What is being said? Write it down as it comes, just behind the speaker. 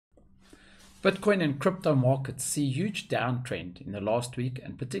Bitcoin and crypto markets see huge downtrend in the last week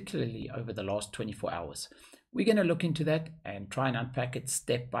and particularly over the last 24 hours. We're going to look into that and try and unpack it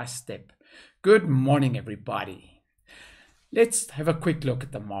step by step. Good morning, everybody. Let's have a quick look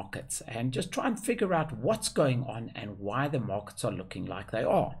at the markets and just try and figure out what's going on and why the markets are looking like they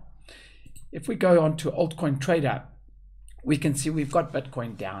are. If we go on to Altcoin Trader, we can see we've got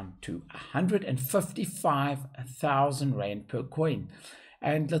Bitcoin down to 155,000 Rand per coin.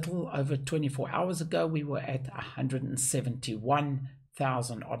 And little over 24 hours ago, we were at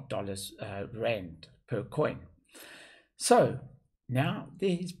 171,000 odd dollars Rand per coin. So now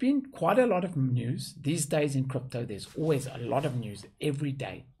there's been quite a lot of news these days in crypto. There's always a lot of news every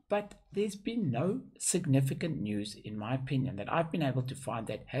day, but there's been no significant news, in my opinion, that I've been able to find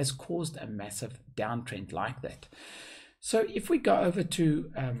that has caused a massive downtrend like that. So if we go over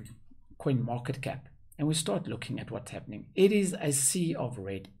to CoinMarketCap, and we start looking at what's happening, it is a sea of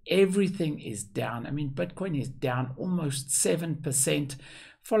red. Everything is down. I mean, Bitcoin is down almost 7%,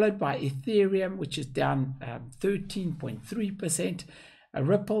 followed by Ethereum, which is down 13.3%.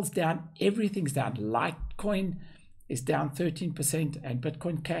 Ripple's down. Everything's down. Litecoin is down 13%, and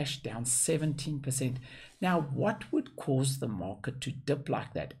Bitcoin Cash down 17%. Now, what would cause the market to dip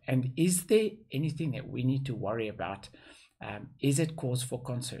like that? And is there anything that we need to worry about? Is it cause for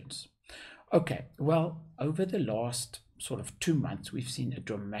concerns? Okay, well, over the last sort of 2 months, we've seen a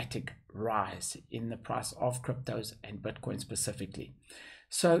dramatic rise in the price of cryptos and Bitcoin specifically.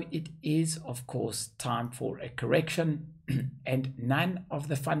 So it is, of course, time for a correction, and none of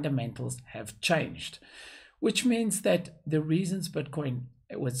the fundamentals have changed, which means that the reasons Bitcoin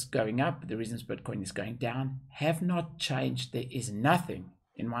was going up, the reasons Bitcoin is going down have not changed. There is nothing,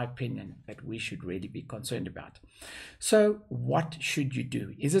 in my opinion, that we should really be concerned about. So what should you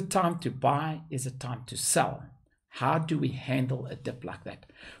do? Is it time to buy? Is it time to sell? How do we handle a dip like that?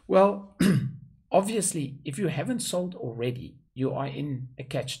 Well, obviously, if you haven't sold already, you are in a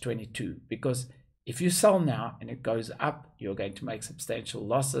catch-22, because if you sell now and it goes up, you're going to make substantial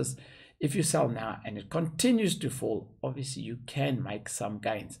losses. If you sell now and it continues to fall, obviously you can make some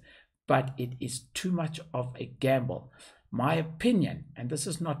gains, but it is too much of a gamble. My opinion, and this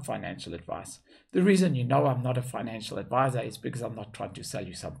is not financial advice, the reason you know I'm not a financial advisor is because I'm not trying to sell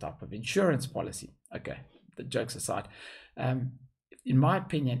you some type of insurance policy. Okay, the jokes aside, in my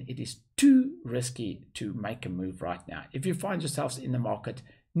opinion, it is too risky to make a move right now. If you find yourselves in the market,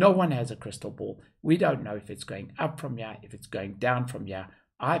 no one has a crystal ball. We don't know if it's going up from here, if it's going down from here.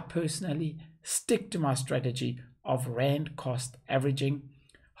 I personally stick to my strategy of Rand cost averaging,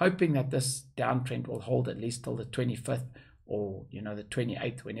 hoping that this downtrend will hold at least till the 25th or the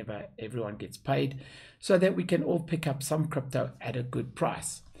 28th, whenever everyone gets paid, so that we can all pick up some crypto at a good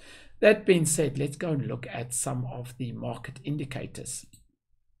price. That being said, let's go and look at some of the market indicators.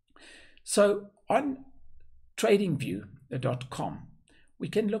 So on tradingview.com, we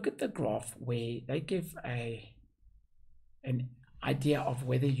can look at the graph where they give an idea of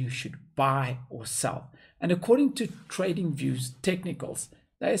whether you should buy or sell. And according to TradingView's technicals,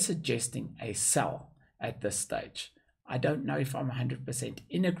 they are suggesting a sell at this stage. I don't know if I'm 100%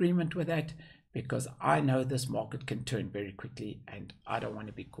 in agreement with that, because I know this market can turn very quickly and I don't want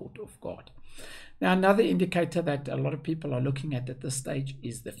to be caught off guard. Now, another indicator that a lot of people are looking at this stage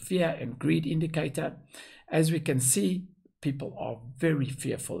is the fear and greed indicator. As we can see, people are very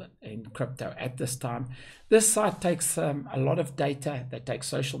fearful in crypto at this time. This site takes a lot of data. They take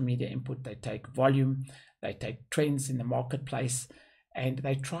social media input, they take volume, they take trends in the marketplace, and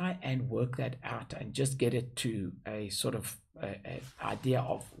they try and work that out and just get it to a sort of idea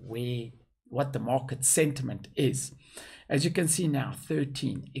of what the market sentiment is. As you can see now,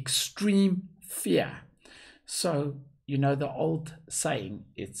 13, extreme fear. So, the old saying,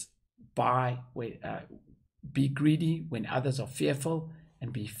 it's be greedy when others are fearful,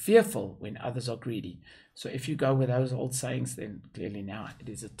 and be fearful when others are greedy. So if you go with those old sayings, then clearly now it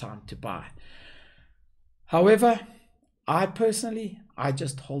is a time to buy. However, I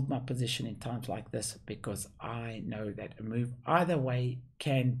just hold my position in times like this, because I know that a move either way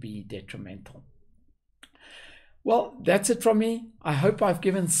can be detrimental. Well, that's it from me. I hope I've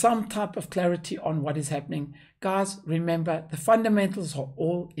given some type of clarity on what is happening. Guys, remember, the fundamentals are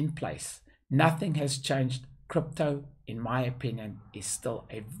all in place. Nothing has changed. Crypto, in my opinion, is still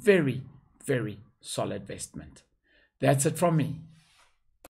a very, very solid investment. That's it from me.